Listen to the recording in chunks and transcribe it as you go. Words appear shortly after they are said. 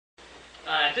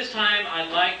At this time,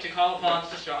 I'd like to call upon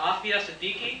Sister Afia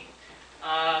Siddiqui.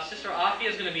 Sister Afia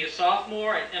is going to be a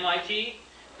sophomore at MIT,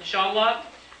 inshallah.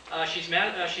 She's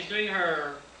doing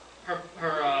her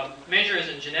major is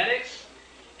in genetics,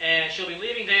 and she'll be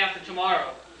leaving day after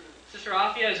tomorrow. Sister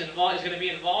Afia is going to be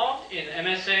involved in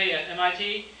MSA at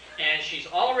MIT, and she's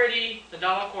already the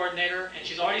Dawah coordinator, and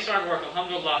she's already started work,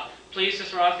 alhamdulillah. Please,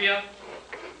 Sister Afia.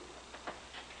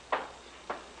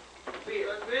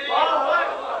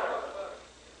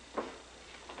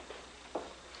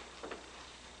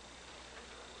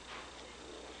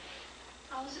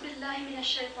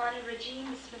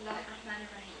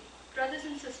 Brothers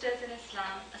and sisters in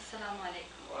Islam, Assalamu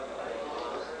alaikum.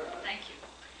 Thank you.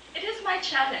 It is my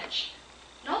challenge,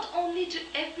 not only to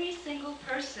every single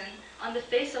person on the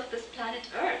face of this planet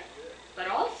Earth, but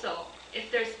also,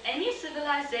 if there's any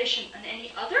civilization on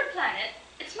any other planet,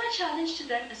 it's my challenge to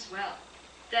them as well,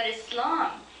 that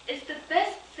Islam is the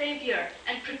best savior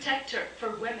and protector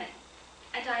for women.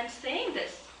 And I am saying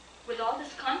this with all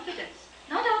this confidence,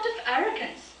 not out of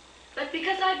arrogance, but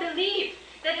because I believe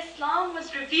that Islam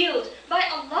was revealed by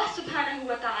Allah subhanahu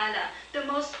wa ta'ala, the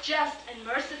most just and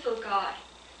merciful God,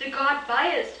 the God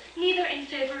biased neither in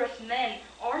favor of men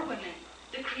or women,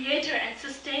 the creator and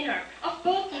sustainer of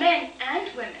both men and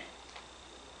women.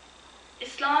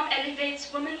 Islam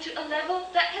elevates women to a level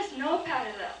that has no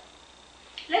parallel.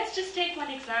 Let's just take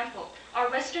one example. Our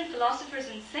Western philosophers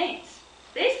and saints,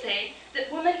 they say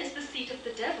that woman is the seat of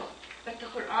the devil, but the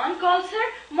Quran calls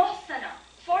her muhsana,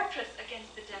 fortress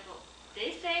against the devil.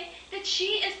 They say that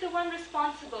she is the one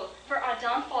responsible for our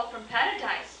downfall from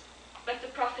paradise. But the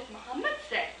Prophet Muhammad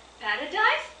said,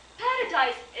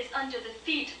 paradise is under the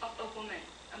feet of a woman,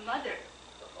 a mother.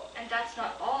 And that's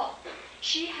not all.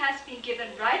 She has been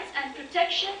given rights and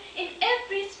protection in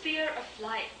every sphere of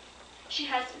life. She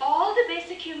has all the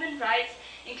basic human rights,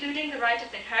 including the right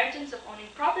of inheritance, of owning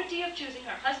property, of choosing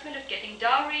her husband, of getting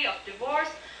dowry, of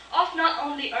divorce, of not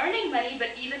only earning money, but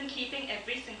even keeping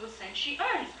every single cent she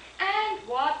earns. And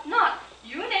what not.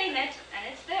 You name it,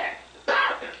 and it's there.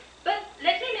 But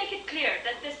let me make it clear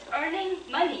that this earning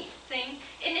money thing,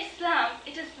 in Islam,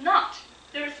 it is not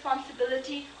the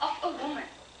responsibility of a woman.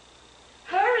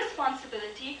 Her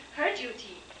responsibility, her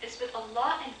duty, is with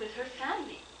Allah and with her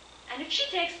family. And if she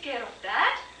takes care of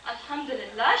that,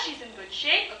 alhamdulillah, she's in good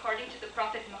shape, according to the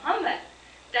Prophet Muhammad.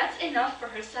 That's enough for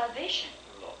her salvation.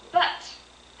 But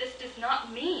this does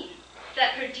not mean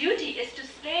that her duty is to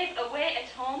slave away at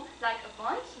home like a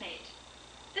bondsmaid.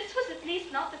 This was at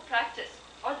least not the practice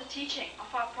or the teaching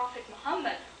of our Prophet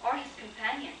Muhammad or his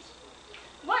companions.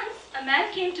 Once, a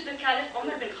man came to the Caliph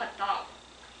Umar bin Khattab.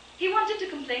 He wanted to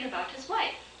complain about his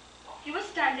wife. He was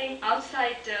standing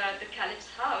outside the Caliph's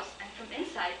house, and from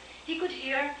inside, he could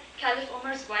hear Caliph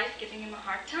Umar's wife giving him a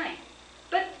hard time.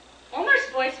 But Umar's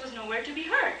voice was nowhere to be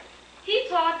heard. He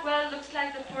thought, well, looks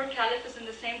like the poor Caliph is in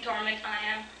the same torment I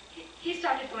am. He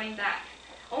started going back.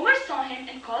 Umar saw him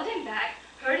and called him back,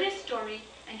 heard his story,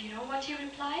 and you know what he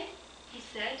replied? He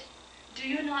said, do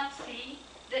you not see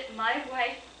that my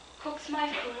wife cooks my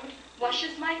food,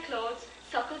 washes my clothes,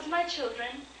 suckles my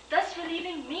children, thus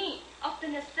relieving me of the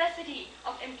necessity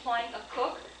of employing a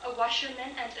cook, a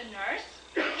washerman, and a nurse,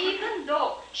 even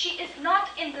though she is not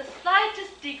in the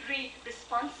slightest degree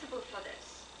responsible for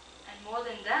this. And more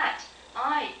than that,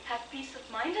 I have peace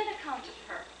of mind on account of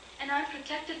her, and I'm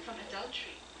protected from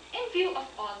adultery. In view of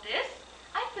all this,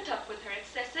 I put up with her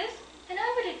excesses, and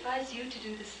I would advise you to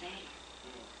do the same.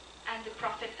 And the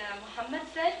Prophet Muhammad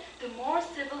said, the more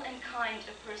civil and kind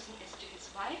a person is to his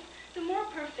wife, the more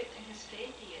perfect in his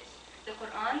faith he is. The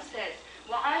Quran says,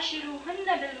 وَعَاشِرُوهُنَّ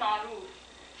بِالْمَعْرُوفِ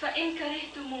فَإِنْ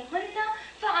كَرِهْتُمُوهُنَّ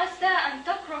فَعَسَىٰ أَنْ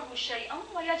تَكْرَهُوا شَيْئًا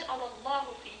وَيَجْعَلَ اللَّهُ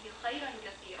فِيهِ خَيْرًا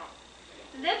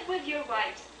كَثِيرًا. Live with your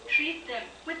wives, treat them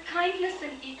with kindness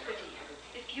and equity.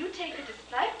 If you take a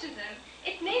dislike to them,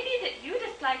 it may be that you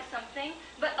dislike something,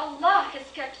 but Allah has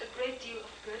kept a great deal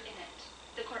of good in it.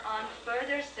 The Quran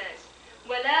further says,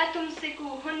 وَلَا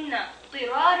تُمْسِكُوهُنَّ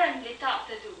ضِرَارًا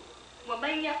لِتَعْتَدُوا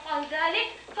وَمَنْ يَفْعَلْ ذَلِكَ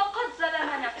فَقَدْ ظَلَمَ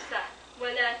نَفْسَهُ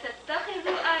وَلَا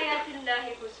تَتَّخِذُوا آيَاتِ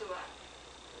اللَّهِ هُزُوًا.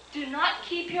 Do not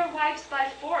keep your wives by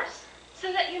force,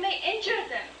 so that you may injure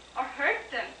them or hurt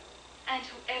them. And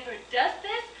whoever does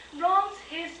this wrongs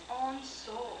his own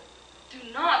soul.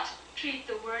 Do not treat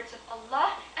the words of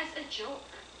Allah as a joke.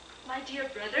 My dear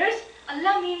brothers,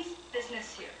 Allah means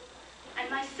business here. And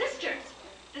my sisters,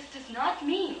 this does not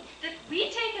mean that we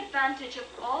take advantage of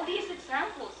all these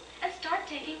examples and start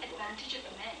taking advantage of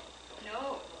men.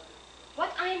 No.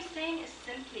 What I am saying is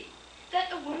simply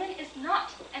that a woman is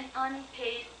not an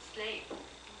unpaid slave.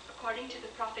 According to the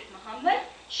Prophet Muhammad,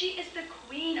 she is the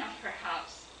queen of her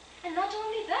house. And not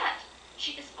only that,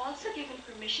 she is also given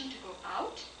permission to go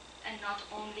out, and not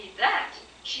only that,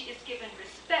 she is given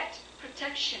respect,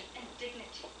 protection, and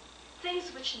dignity. Things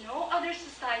which no other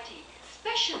society,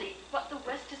 especially what the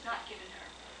West has not given her.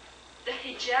 The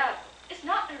hijab is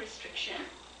not a restriction.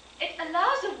 It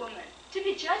allows a woman to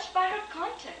be judged by her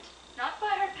content, not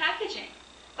by her packaging,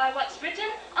 by what's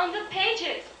written on the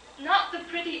pages, not the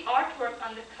pretty artwork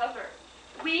on the cover.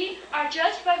 We are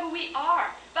judged by who we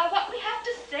are, by what we have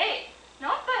to say,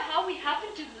 not by how we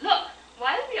happen to look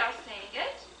while we are saying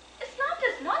it. Islam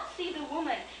does not see the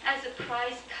woman as a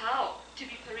prize cow to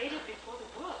be paraded before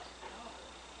the world. No.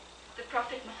 The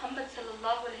Prophet MUHAMMED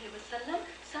ﷺ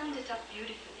summed it up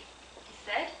beautifully. He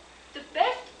said, the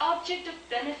best object of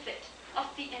benefit of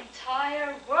the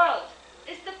entire world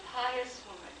is the pious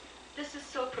woman. This is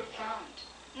so profound.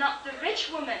 Not the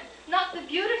rich woman, not the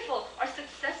beautiful or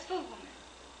successful woman.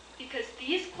 Because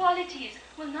these qualities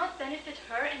will not benefit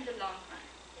her in the long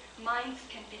run. Minds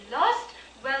can be lost,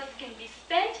 wealth can be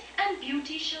spent, and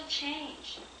beauty shall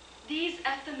change. These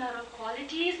ephemeral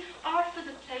qualities are for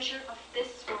the pleasure of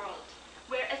this world,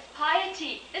 whereas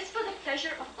piety is for the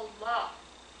pleasure of Allah.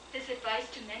 His advice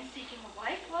to men seeking a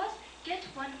wife was, get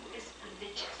one who is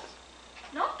religious.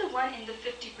 Not the one in the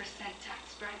 50%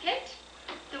 tax bracket,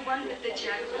 the one with the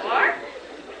Jaguar,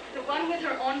 the one with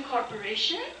her own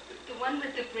corporation, the one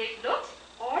with the great looks,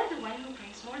 or the one who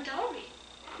brings more dowry.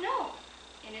 No.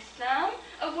 In Islam,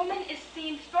 a woman is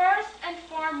seen first and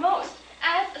foremost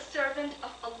as a servant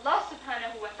of Allah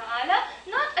subhanahu wa ta'ala,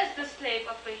 not as the slave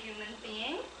of a human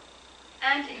being.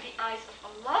 And in the eyes of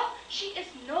Allah, she is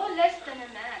no less than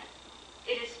a man.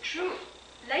 It is true,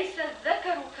 لَيْسَ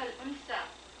الذَّكَرُ كَالْأُنْثَى.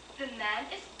 The man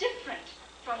is different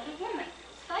from the woman,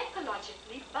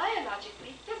 psychologically,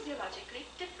 biologically, physiologically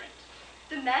different.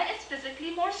 The man is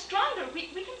physically more stronger. We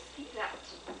can see that.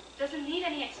 Doesn't need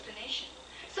any explanation.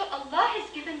 So Allah has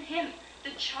given him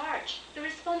the charge, the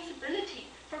responsibility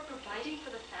for providing for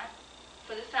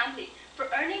the family, for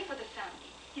earning for the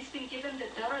family. He's been given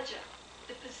the daraja,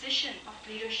 the position of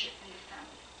leadership in the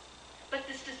family. But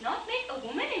this does not make a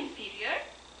woman inferior.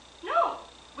 No.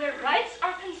 Where rights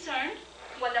are concerned,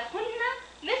 وَلَهُنَّ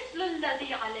مِثْلُ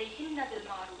الَّذِي عَلَيْهِنَّ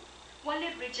بِالْمَعْرُوفِ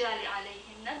وَلِلرِّجَالِ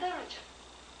عَلَيْهِنَّ دَرَجَةٌ.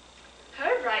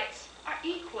 Her rights are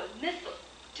equal, mithl,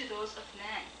 to those of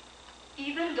man,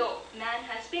 even though man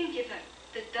has been given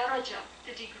the daraja,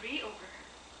 the degree over her.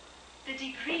 The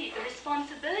degree, the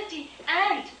responsibility,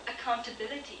 and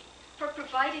accountability for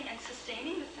providing and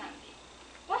sustaining the family.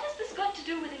 What has this got to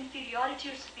do with inferiority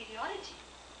or superiority?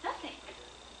 Nothing.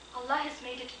 Allah has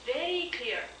made it very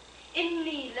clear.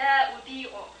 إِنِّي لَا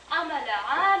أُضِيعُ عَمَلَ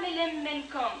عَامِلٍ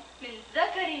مِّنْكُمْ مِنْ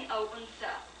ذَكَرٍ أَوْ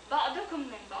أُنْثَى بَعْضُكُمْ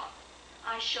مِنْ بَعْضٍ.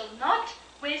 I shall not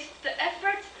waste the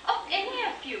efforts of any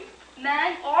of you,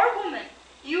 man or woman.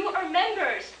 You are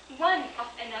members one of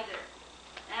another.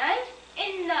 And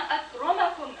إِنَّ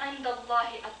أَكْرَمَكُمْ عِنْدَ اللَّهِ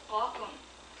أَتْقَاكُمْ.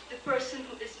 The person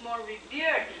who is more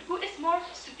revered, who is more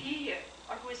superior,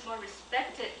 or who is more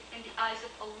respected in the eyes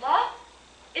of Allah,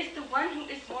 is the one who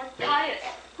is more pious,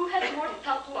 who has more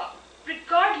taqwa,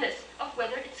 regardless of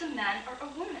whether it's a man or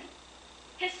a woman.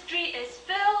 History is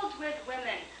filled with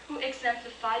women who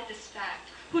exemplified this fact,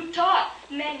 who taught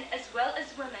men as well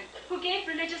as women, who gave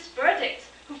religious verdicts,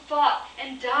 who fought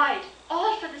and died,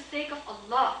 all for the sake of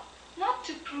Allah, not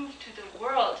to prove to the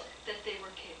world that they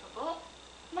were capable.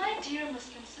 My dear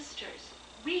Muslim sisters,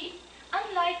 we,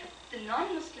 unlike the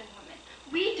non-Muslim women,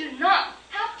 we do not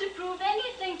have to prove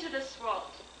anything to this world.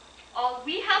 All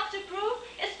we have to prove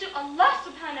is to Allah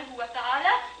subhanahu wa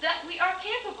ta'ala that we are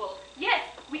capable. Yes,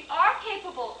 we are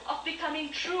capable of becoming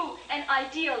true and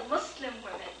ideal Muslim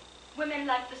women. Women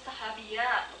like the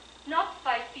Sahabiyat, not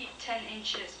 5 feet 10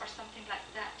 inches or something like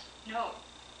that. No.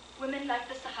 Women like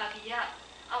the Sahabiyat,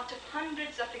 out of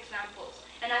hundreds of examples.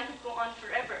 And I could go on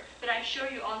forever, but I'm sure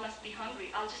you all must be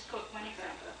hungry. I'll just quote one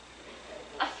example.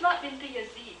 Asma bint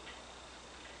Yazid.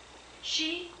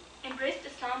 She embraced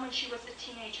Islam when she was a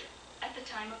teenager, at the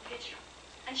time of Hijrah,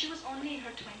 and she was only in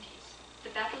her 20s, the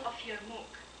Battle of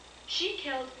Yarmouk. She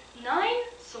killed 9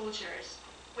 soldiers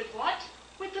with what?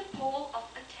 With the pole of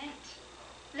a tent.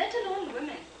 Let alone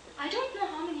women. I don't know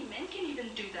how many men can even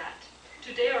do that,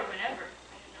 today or whenever,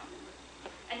 I don't know.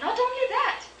 And not only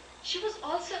that, she was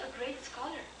also a great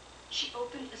scholar. She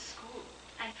opened a school,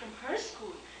 and from her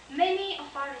school, many of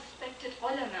our respected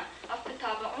ulama of the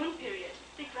Taba'un period,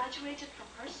 they graduated from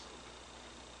her school.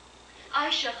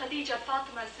 Aisha, Khadija,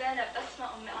 Fatima, Zainab,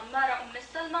 Asma, Ammara,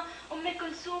 Salma,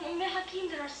 Kulsum, Hakim,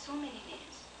 there are so many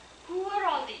names. Who were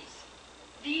all these?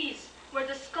 These were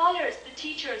the scholars, the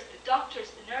teachers, the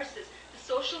doctors, the nurses, the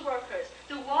social workers,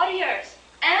 the warriors,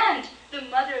 and the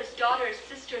mothers, daughters,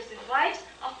 sisters, and wives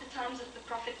of the times of the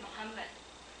Prophet Muhammad.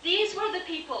 These were the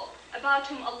people about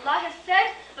whom Allah has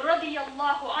said, رَضِيَ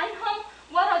اللَّهُ عَنْهُمْ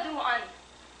وَرَضُوا عَنْهُ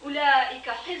أُولَٰئِكَ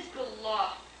حِزْبُ اللَّهِ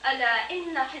أَلَا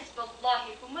إِنَّ حِزْبَ اللَّهِ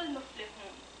هُمُ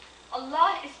الْمُفْلِحُونَ.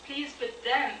 Allah is pleased with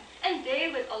them, and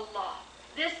they with Allah.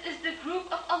 This is the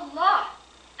group of Allah,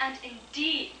 and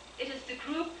indeed, it is the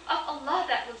group of Allah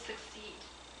that will succeed.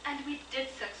 And we did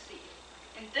succeed,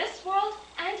 in this world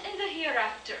and in the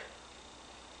hereafter.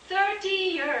 30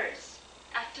 years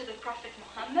after the Prophet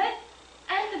Muhammad,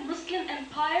 and the Muslim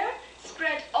empire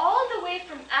spread all the way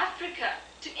from Africa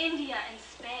to India and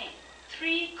Spain,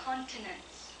 3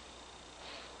 continents.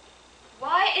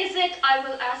 Why is it, I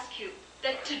will ask you,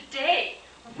 that today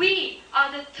we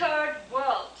are the third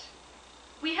world?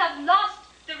 We have lost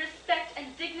the respect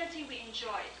and dignity we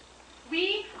enjoyed.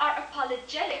 We are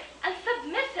apologetic and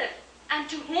submissive. And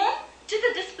to whom? To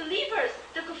the disbelievers,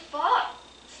 the kuffar.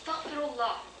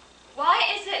 Astaghfirullah. Why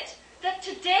is it that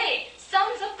today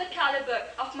sons of the caliber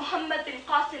of Muhammad bin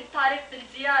Qasim, Tariq bin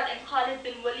Ziyad, and Khalid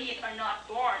bin Walid are not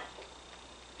born?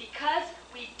 Because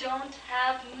we don't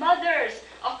have mothers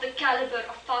of the caliber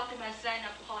of Fatima,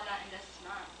 Zainab, Khala, and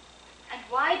Asma. And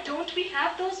why don't we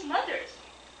have those mothers?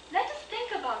 Let us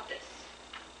think about this.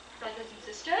 Brothers and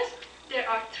sisters, there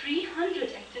are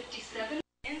 357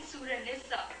 in Surah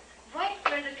Nisa, right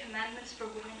where the commandments for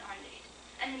women are laid.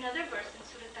 And another verse in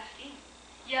Surah Tahrim.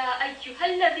 Ya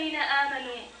ayyuhalladhina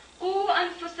amanu, qu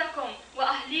anfusakum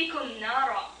wa ahlikum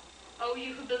nara. O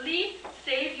you who believe,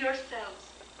 save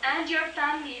yourselves and your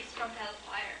families from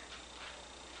hellfire.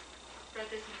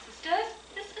 Brothers and sisters,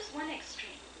 this is one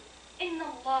extreme. Inna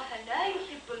Allah la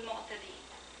yuhibbul mu'tadeen.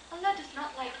 Allah does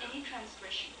not like any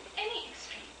transgression, any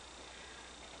extreme.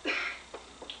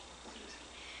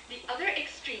 The other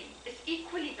extreme is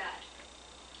equally bad.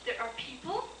 There are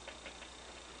people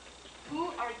who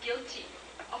are guilty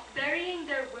of burying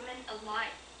their women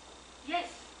alive. Yes,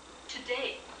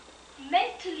 today,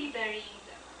 mentally burying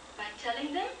them by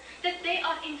telling them that they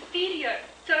are inferior,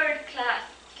 third-class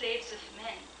slaves of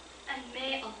men. And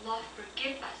may Allah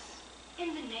forgive us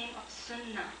in the name of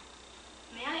Sunnah.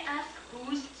 May I ask,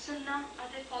 whose Sunnah are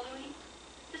they following?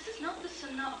 This is not the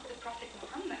Sunnah of the Prophet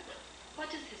Muhammad.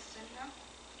 What is his Sunnah?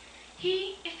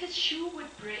 He, if his shoe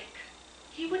would break,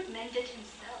 he would mend it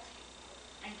himself.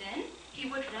 And then he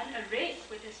would run a race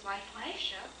with his wife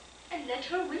Aisha and let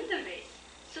her win the race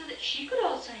so that she could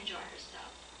also enjoy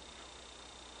herself.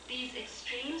 These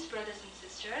extremes, brothers and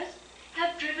sisters,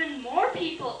 have driven more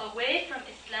people away from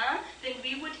Islam than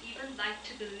we would even like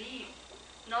to believe.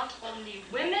 Not only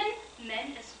women,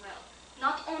 men as well.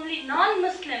 Not only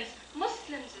non-Muslims,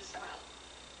 Muslims as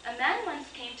well. A man once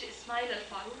came to Ismail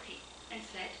al-Faruqi and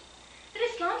said that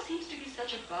Islam seems to be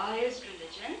such a biased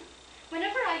religion.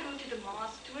 Whenever I go to the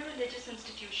mosque, to a religious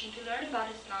institution to learn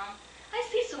about Islam, I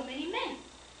see so many men.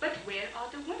 But where are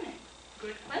the women?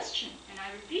 Good question, and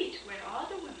I repeat, where are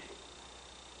the women?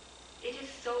 It is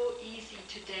so easy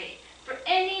today for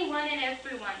anyone and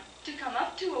everyone to come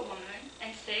up to a woman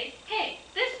and say, hey,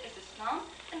 this is Islam.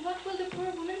 And what will the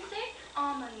poor woman say?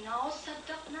 Amanna wa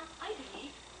saddaqna, I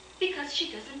believe. Because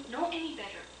she doesn't know any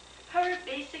better. Her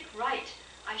basic right,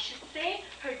 I should say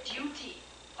her duty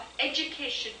of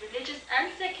education, religious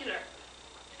and secular,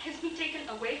 has been taken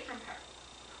away from her.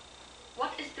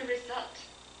 What is the result?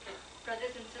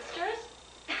 Brothers and sisters?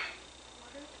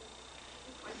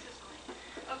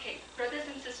 Okay, brothers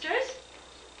and sisters,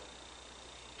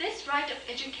 this right of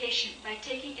education, by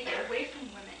taking it away from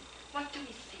women, what do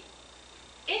we see?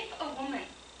 If a woman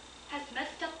has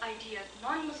messed up ideas,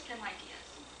 non-Muslim ideas,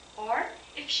 or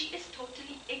if she is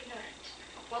totally ignorant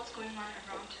of what's going on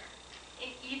around her, in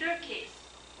either case,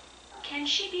 can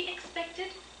she be expected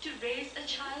to raise a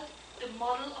child the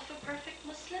model of a perfect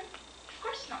Muslim? Of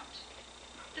course not.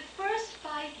 The first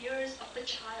 5 years of the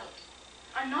child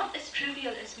are not as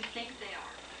trivial as we think they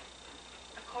are.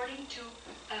 According to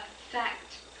a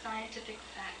fact, scientific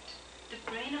fact, the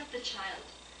brain of the child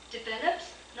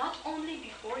develops not only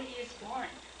before he is born,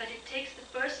 but it takes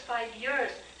the first 5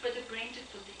 years for the brain to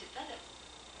fully develop.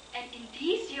 And in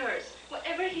these years,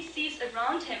 whatever he sees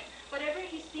around him, whatever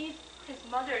he sees his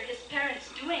mother, his parents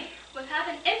doing, will have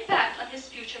an impact on his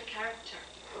future character.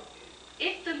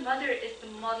 If the mother is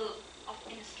the model of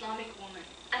an Islamic woman,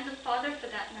 and the father for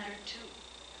that matter too,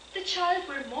 the child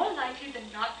will more likely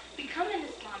than not become an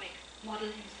Islamic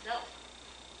model himself.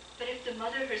 But if the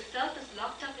mother herself is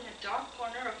locked up in a dark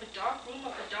corner of a dark room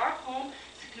of a dark home,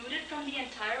 secluded from the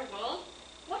entire world,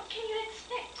 what can you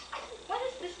expect? What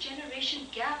is this generation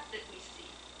gap that we see?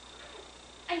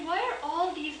 And why are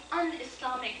all these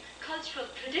un-Islamic, cultural,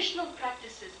 traditional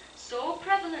practices so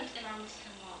prevalent in our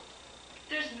Muslim world?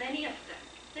 There's many of them.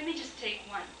 Let me just take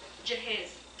one.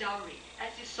 Jahez, dowry,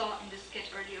 as you saw in the skit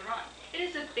earlier on. It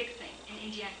is a big thing in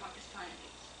India and Pakistan at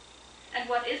least. And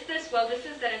what is this? Well, this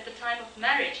is that at the time of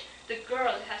marriage, the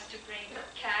girl has to bring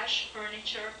cash,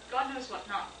 furniture, God knows what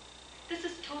not. This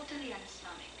is totally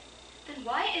un-Islamic. Then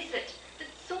why is it that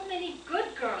so many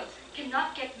good girls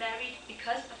cannot get married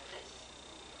because of this?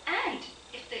 And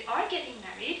if they are getting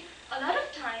married, a lot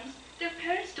of times their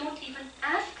parents don't even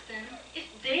ask them if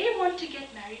they want to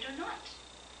get married or not.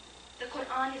 The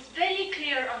Quran is very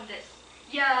clear on this.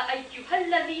 يا أيها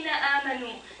الذين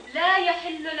آمنوا لا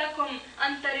يحل لكم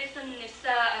أن ترثوا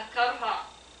النساء كرها.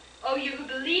 O you who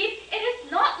believe, it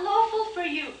is not lawful for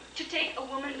you to take a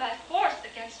woman by force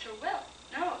against her will.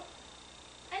 No.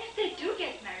 And if they do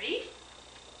get married,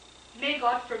 may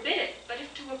God forbid it, but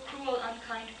if to a cruel,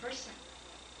 unkind person,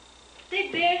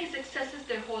 they bear his excesses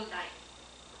their whole life.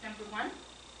 Number one,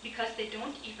 because they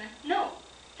don't even know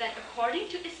that according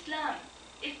to Islam,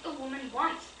 if a woman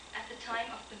wants at the time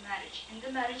of the marriage, in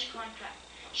the marriage contract,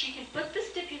 she can put the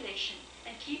stipulation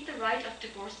and keep the right of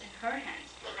divorce in her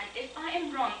hands. And if I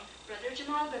am wrong, Brother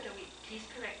Jamal Badawi, please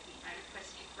correct me. I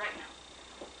request you right now.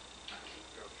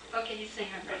 Okay, he's saying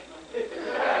I'm right.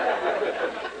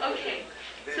 Okay,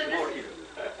 so this is...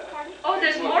 Pardon? Oh,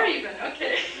 there's more even.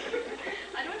 Okay.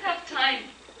 I don't have time.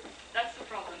 That's the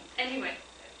problem. Anyway,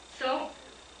 so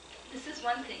this is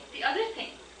one thing. The other thing,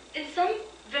 in some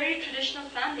very traditional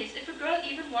families, if a girl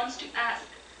even wants to ask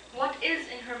what is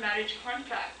in her marriage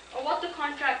contract, or what the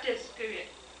contract is, period,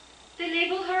 they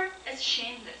label her as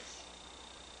shameless.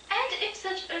 And if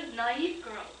such a naive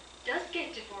girl does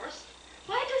get divorced,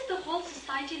 why does the whole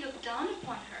society look down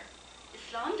upon her?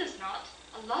 Islam does not.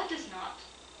 Allah does not.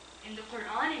 In the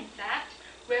Quran, in fact,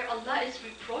 where Allah is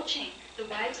reproaching the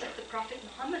wives of the Prophet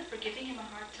Muhammad for giving him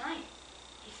a hard time,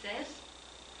 he says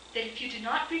that if you do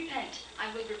not repent,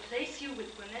 I will replace you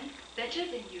with women better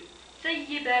than you,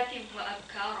 ثَيِّبَاتٍ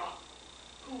وَأَبْكَارًا,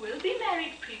 who will be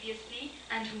married previously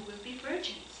and who will be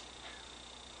virgins.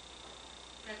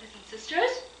 Brothers and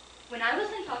sisters, when I was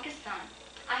in Pakistan,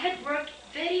 I had worked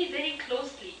very, very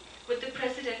closely with the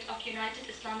president of United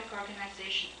Islamic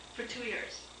Organization for 2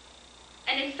 years.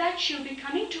 And in fact, she'll be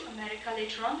coming to America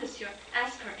later on this year.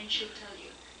 Ask her and she'll tell you,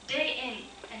 day in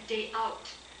and day out,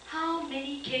 how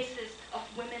many cases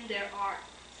of women there are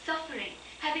suffering,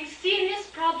 having serious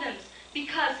problems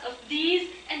because of these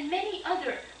and many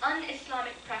other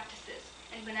un-Islamic practices.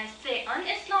 And when I say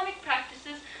un-Islamic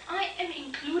practices, I am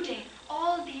including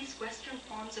all these Western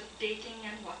forms of dating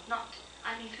and whatnot.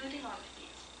 I'm including all of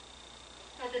these.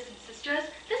 Brothers and sisters,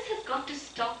 this has got to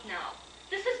stop now.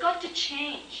 This has got to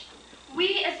change.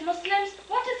 We as Muslims,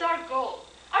 what is our goal?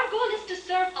 Our goal is to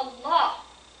serve Allah.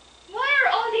 Why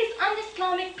are all these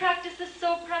un-Islamic practices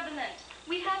so prevalent?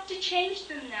 We have to change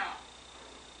them now.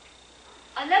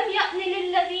 أَلَمْ يَأْنِ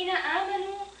لِلَّذِينَ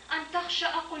آمَنُوا أَن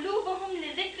تَخْشَأَ قُلُوبُهُمْ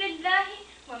لِذِكْرِ اللَّهِ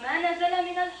وَمَا نَزَلَ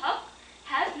مِنَ الْحَقِّ.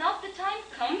 Has not the time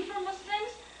come for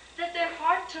Muslims that their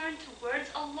heart turn towards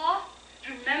Allah,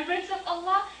 remembrance of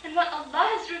Allah, and what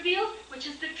Allah has revealed, which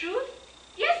is the truth?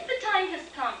 Yes, the time has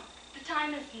come. The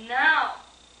time is now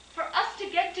for us to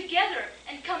get together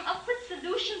and come up with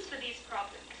solutions for these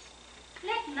problems.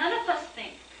 Let none of us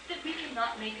think that we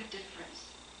cannot make a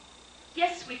difference.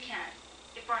 Yes, we can,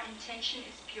 if our intention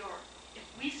is pure. If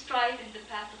we strive in the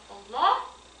path of Allah,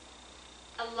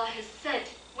 Allah has said,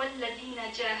 وَالَّذِينَ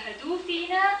جَاهَدُوا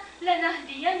فِينَا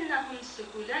لَنَهْدِيَنَّهُمْ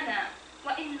سُبُلَنَا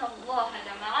وَإِنَّ اللَّهَ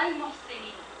لَمَعَ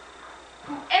الْمُحْسِنِينَ.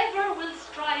 Whoever will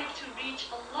strive to reach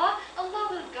Allah, Allah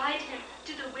will guide him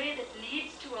to the way that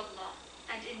leads to Allah.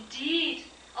 And indeed,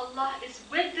 Allah is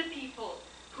with the people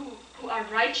who are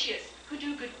righteous, who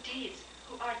do good deeds,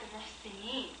 who are the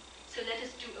muhsineen. So let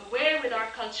us do away with our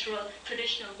cultural,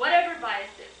 traditional, whatever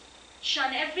biases.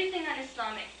 Shun everything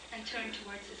un-Islamic and turn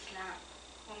towards Islam.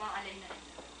 وَمَا عَلَيْنَا